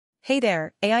Hey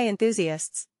there, AI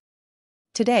enthusiasts!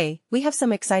 Today, we have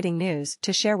some exciting news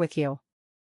to share with you.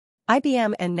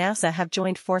 IBM and NASA have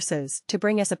joined forces to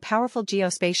bring us a powerful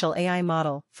geospatial AI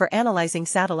model for analyzing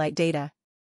satellite data.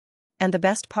 And the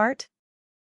best part?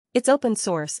 It's open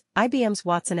source. IBM's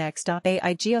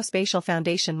watsonx.ai geospatial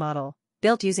foundation model,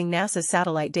 built using NASA's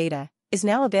satellite data, is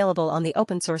now available on the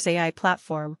open-source AI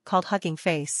platform called Hugging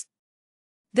Face.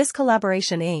 This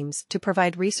collaboration aims to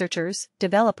provide researchers,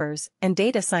 developers, and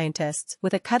data scientists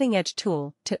with a cutting-edge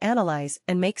tool to analyze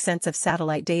and make sense of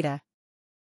satellite data.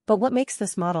 But what makes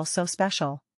this model so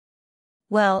special?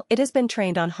 Well, it has been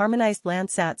trained on Harmonized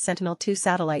Landsat Sentinel-2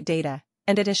 satellite data,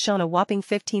 and it has shown a whopping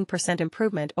 15%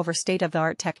 improvement over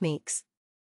state-of-the-art techniques.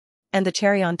 And the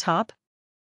cherry on top?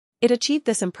 It achieved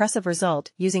this impressive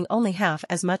result using only half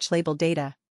as much labeled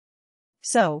data.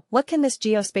 So, what can this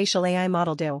geospatial AI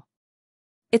model do?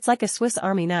 It's like a Swiss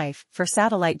Army knife for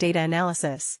satellite data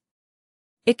analysis.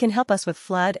 It can help us with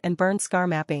flood and burn scar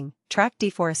mapping, track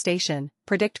deforestation,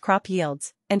 predict crop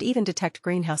yields, and even detect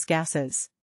greenhouse gases.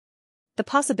 The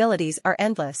possibilities are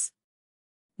endless.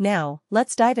 Now,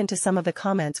 let's dive into some of the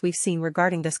comments we've seen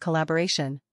regarding this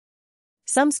collaboration.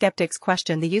 Some skeptics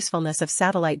question the usefulness of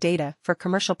satellite data for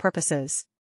commercial purposes.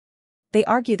 They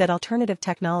argue that alternative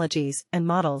technologies and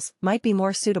models might be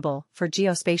more suitable for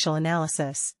geospatial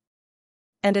analysis.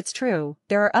 And it's true,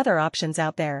 there are other options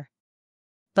out there.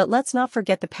 But let's not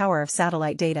forget the power of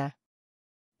satellite data.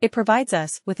 It provides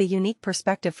us with a unique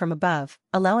perspective from above,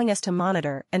 allowing us to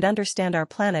monitor and understand our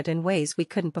planet in ways we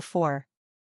couldn't before.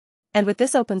 And with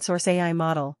this open-source AI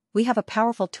model, we have a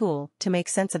powerful tool to make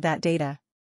sense of that data.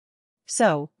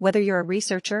 So, whether you're a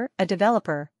researcher, a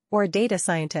developer, or a data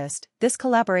scientist, this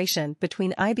collaboration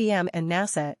between IBM and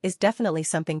NASA is definitely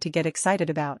something to get excited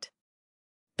about.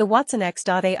 The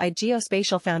watsonx.ai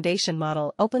geospatial foundation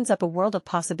model opens up a world of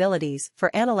possibilities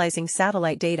for analyzing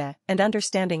satellite data and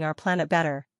understanding our planet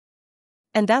better.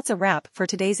 And that's a wrap for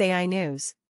today's AI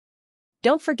news.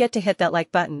 Don't forget to hit that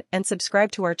like button and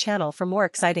subscribe to our channel for more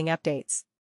exciting updates.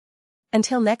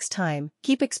 Until next time,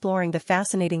 keep exploring the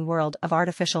fascinating world of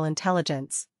artificial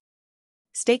intelligence.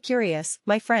 Stay curious,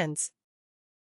 my friends.